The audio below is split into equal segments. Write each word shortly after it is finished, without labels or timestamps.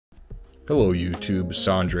Hello YouTube,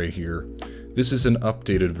 Sandre here. This is an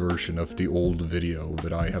updated version of the old video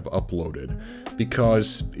that I have uploaded,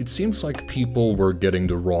 because it seems like people were getting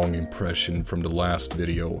the wrong impression from the last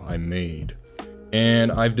video I made.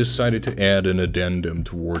 And I've decided to add an addendum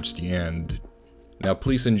towards the end. Now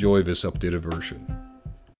please enjoy this updated version.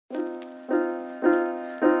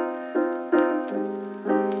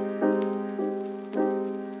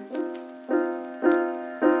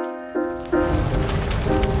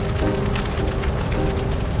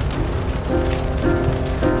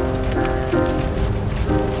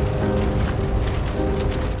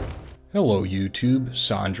 Hello YouTube,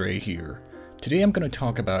 Sandre here. Today I'm going to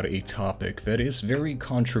talk about a topic that is very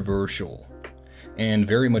controversial and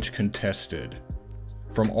very much contested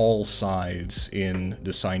from all sides in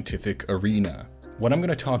the scientific arena. What I'm going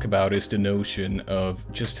to talk about is the notion of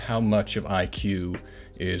just how much of IQ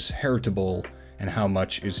is heritable and how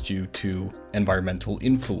much is due to environmental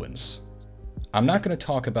influence. I'm not going to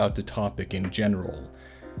talk about the topic in general.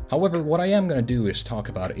 However, what I am going to do is talk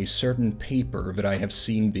about a certain paper that I have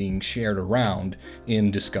seen being shared around in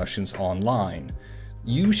discussions online,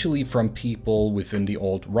 usually from people within the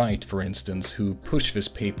alt-right, for instance, who push this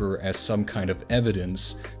paper as some kind of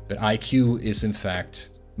evidence that IQ is in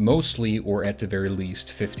fact mostly, or at the very least,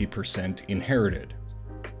 50% inherited.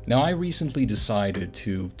 Now, I recently decided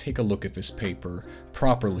to take a look at this paper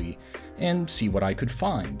properly and see what I could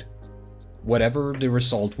find. Whatever the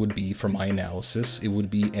result would be from my analysis, it would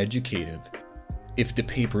be educative. If the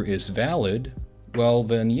paper is valid, well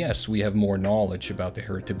then yes, we have more knowledge about the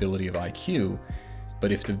heritability of IQ,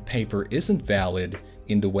 but if the paper isn't valid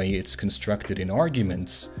in the way it's constructed in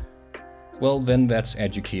arguments, well then that's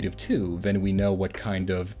educative too. Then we know what kind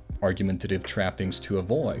of argumentative trappings to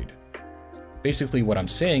avoid. Basically what I'm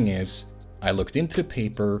saying is, I looked into the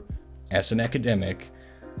paper as an academic,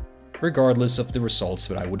 regardless of the results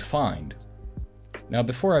that I would find. Now,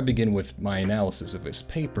 before I begin with my analysis of this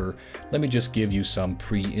paper, let me just give you some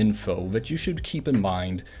pre-info that you should keep in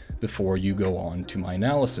mind before you go on to my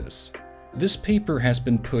analysis. This paper has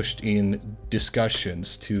been pushed in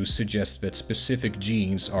discussions to suggest that specific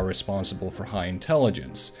genes are responsible for high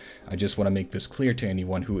intelligence. I just want to make this clear to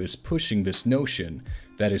anyone who is pushing this notion.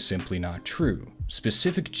 That is simply not true.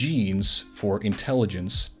 Specific genes for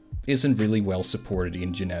intelligence isn't really well supported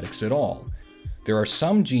in genetics at all. There are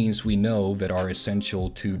some genes we know that are essential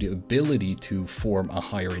to the ability to form a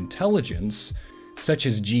higher intelligence, such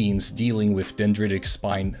as genes dealing with dendritic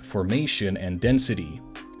spine formation and density.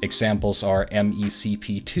 Examples are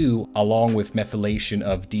MECP2 along with methylation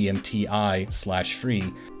of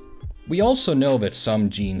DMTI/3. We also know that some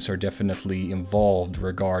genes are definitely involved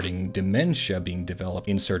regarding dementia being developed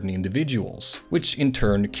in certain individuals, which in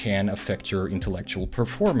turn can affect your intellectual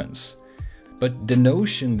performance. But the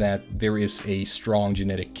notion that there is a strong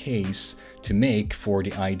genetic case to make for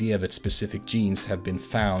the idea that specific genes have been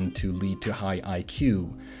found to lead to high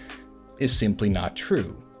IQ is simply not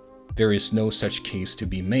true. There is no such case to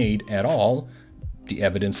be made at all. The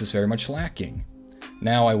evidence is very much lacking.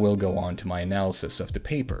 Now I will go on to my analysis of the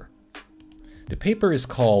paper. The paper is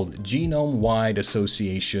called Genome-Wide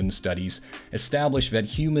Association Studies Establish that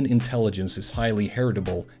Human Intelligence is Highly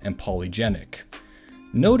Heritable and Polygenic.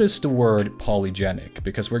 Notice the word polygenic,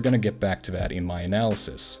 because we're going to get back to that in my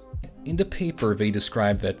analysis. In the paper, they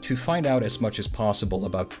describe that to find out as much as possible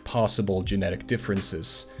about possible genetic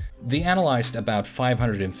differences, they analyzed about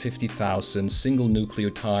 550,000 single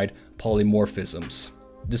nucleotide polymorphisms.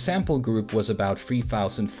 The sample group was about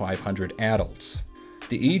 3,500 adults.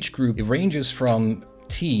 The age group ranges from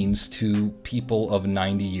teens to people of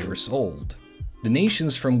 90 years old. The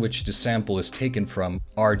nations from which the sample is taken from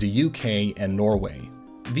are the UK and Norway.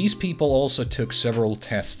 These people also took several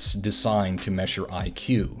tests designed to measure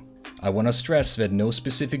IQ. I want to stress that no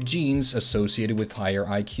specific genes associated with higher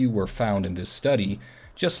IQ were found in this study,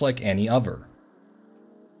 just like any other.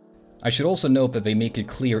 I should also note that they make it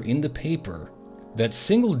clear in the paper that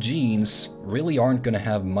single genes really aren't going to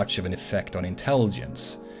have much of an effect on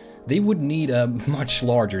intelligence. They would need a much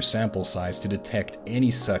larger sample size to detect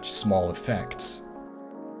any such small effects.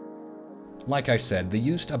 Like I said, they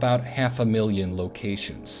used about 500,000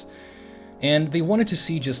 locations, and they wanted to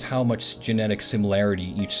see just how much genetic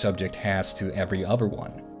similarity each subject has to every other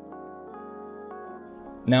one.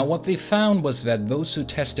 Now, what they found was that those who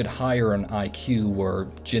tested higher on IQ were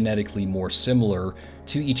genetically more similar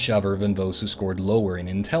to each other than those who scored lower in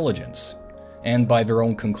intelligence. And by their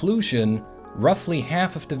own conclusion, roughly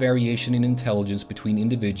half of the variation in intelligence between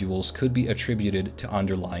individuals could be attributed to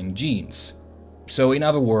underlying genes. So in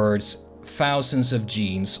other words, thousands of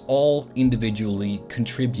genes all individually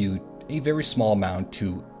contribute a very small amount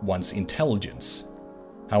to one's intelligence.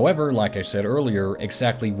 However, like I said earlier,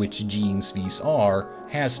 exactly which genes these are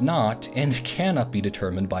has not and cannot be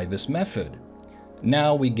determined by this method.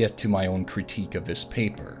 Now we get to my own critique of this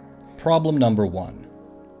paper. Problem number 1.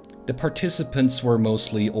 The participants were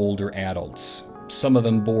mostly older adults, some of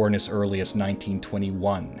them born as early as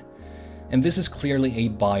 1921. And this is clearly a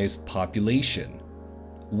biased population.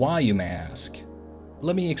 Why, you may ask?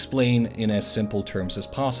 Let me explain in as simple terms as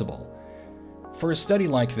possible. For a study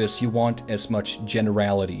like this, you want as much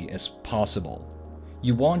generality as possible.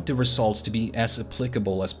 You want the results to be as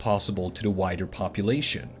applicable as possible to the wider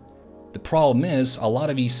population. The problem is, a lot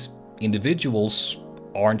of these individuals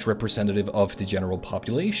aren't representative of the general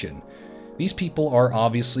population. These people are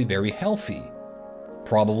obviously very healthy,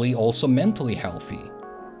 probably also mentally healthy.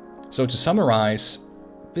 So to summarize,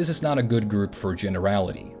 this is not a good group for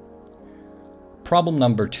generality. Problem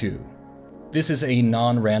number 2. This is a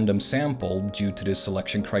non-random sample due to the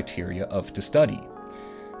selection criteria of the study.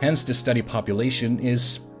 Hence, the study population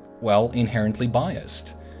is, well, inherently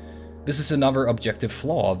biased. This is another objective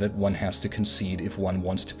flaw that one has to concede if one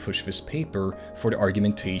wants to push this paper for the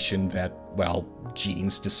argumentation that, well,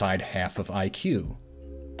 genes decide half of IQ.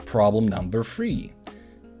 Problem number 3.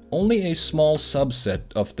 Only a small subset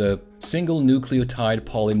of the single nucleotide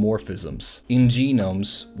polymorphisms in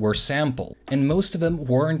genomes were sampled, and most of them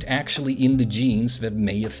weren't actually in the genes that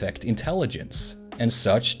may affect intelligence. And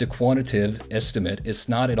such, the quantitative estimate is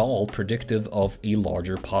not at all predictive of a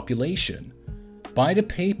larger population. By the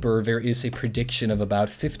paper, there is a prediction of about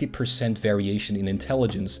 50% variation in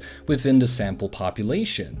intelligence within the sample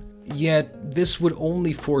population. Yet, this would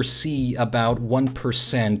only foresee about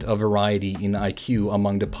 1% of variety in IQ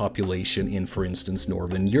among the population in, for instance,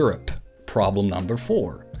 Northern Europe. Problem number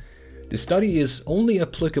 4. The study is only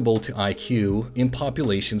applicable to IQ in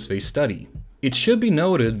populations they study. It should be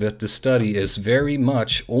noted that the study is very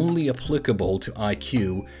much only applicable to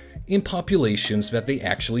IQ in populations that they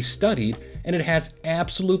actually studied, and it has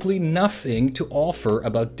absolutely nothing to offer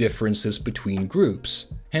about differences between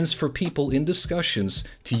groups. Hence, for people in discussions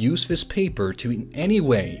to use this paper to in any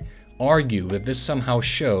way argue that this somehow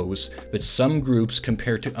shows that some groups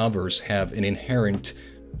compared to others have an inherent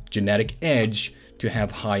genetic edge to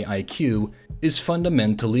have high IQ is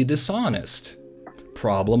fundamentally dishonest.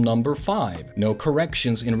 Problem number 5. No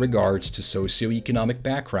corrections in regards to socioeconomic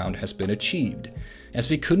background has been achieved, as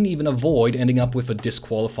we couldn't even avoid ending up with a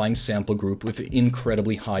disqualifying sample group with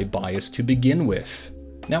incredibly high bias to begin with.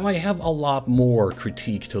 Now, I have a lot more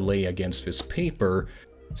critique to lay against this paper,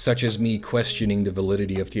 such as me questioning the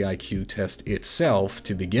validity of the IQ test itself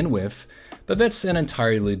to begin with, but that's an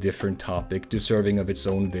entirely different topic deserving of its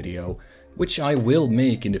own video, which I will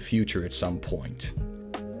make in the future at some point.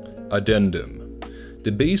 Addendum.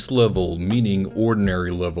 The base level, meaning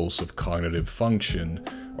ordinary levels of cognitive function,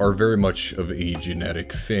 are very much of a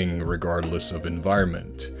genetic thing regardless of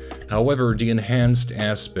environment. However, the enhanced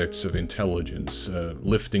aspects of intelligence,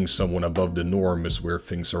 lifting someone above the norm, is where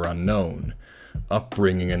things are unknown.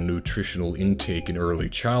 Upbringing and nutritional intake in early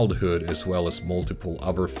childhood, as well as multiple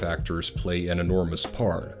other factors, play an enormous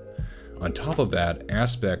part. On top of that,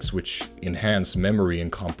 aspects which enhance memory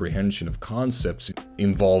and comprehension of concepts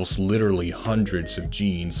involves literally hundreds of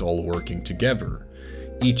genes all working together,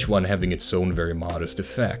 each one having its own very modest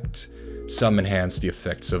effect. Some enhance the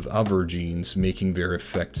effects of other genes, making their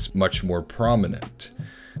effects much more prominent.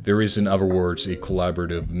 There is, in other words, a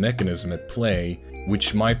collaborative mechanism at play,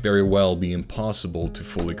 which might very well be impossible to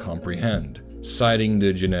fully comprehend. Citing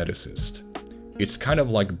the geneticist. It's kind of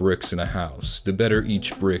like bricks in a house. The better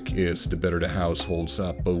each brick is, the better the house holds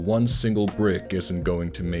up, but one single brick isn't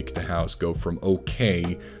going to make the house go from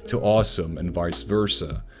okay to awesome and vice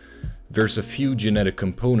versa. There's a few genetic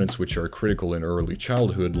components which are critical in early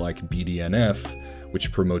childhood, like BDNF,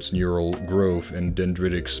 which promotes neural growth and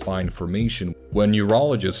dendritic spine formation. When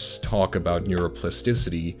neurologists talk about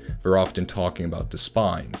neuroplasticity, they're often talking about the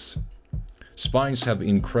spines. Spines have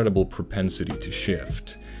incredible propensity to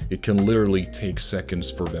shift. It can literally take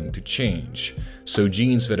seconds for them to change. So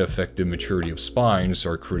genes that affect the maturity of spines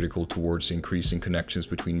are critical towards increasing connections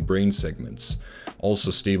between brain segments,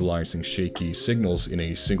 also stabilizing shaky signals in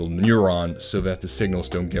a single neuron so that the signals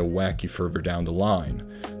don't get wacky further down the line.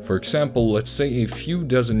 For example, let's say a few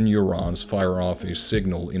dozen neurons fire off a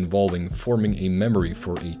signal involving forming a memory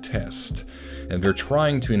for a test, and they're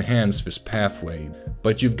trying to enhance this pathway,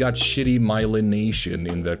 but you've got shitty myelination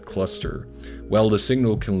in that cluster. Well, the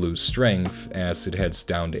signal can lose strength as it heads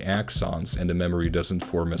down the axons and the memory doesn't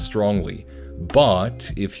form as strongly.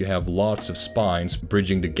 But if you have lots of spines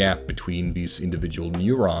bridging the gap between these individual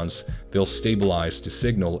neurons, they'll stabilize the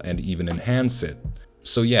signal and even enhance it.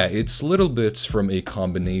 So yeah, it's little bits from a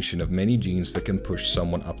combination of many genes that can push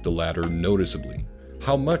someone up the ladder noticeably.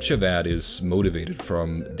 How much of that is motivated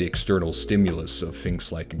from the external stimulus of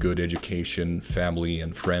things like good education, family,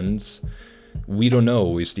 and friends? We don't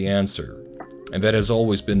know is the answer. And that has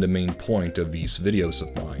always been the main point of these videos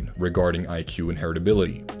of mine regarding IQ and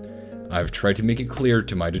heritability. I've tried to make it clear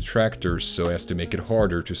to my detractors so as to make it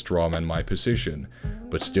harder to strawman my position,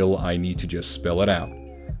 but still I need to just spell it out.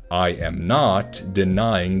 I am not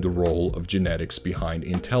denying the role of genetics behind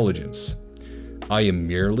intelligence. I am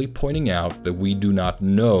merely pointing out that we do not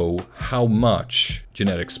know how much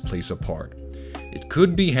genetics plays a part. It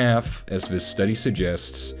could be half, as this study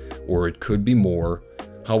suggests, or it could be more.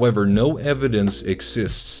 However, no evidence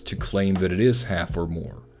exists to claim that it is half or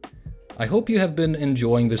more. I hope you have been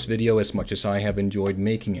enjoying this video as much as I have enjoyed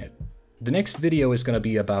making it. The next video is going to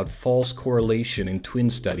be about false correlation in twin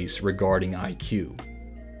studies regarding IQ.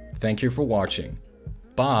 Thank you for watching.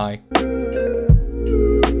 Bye!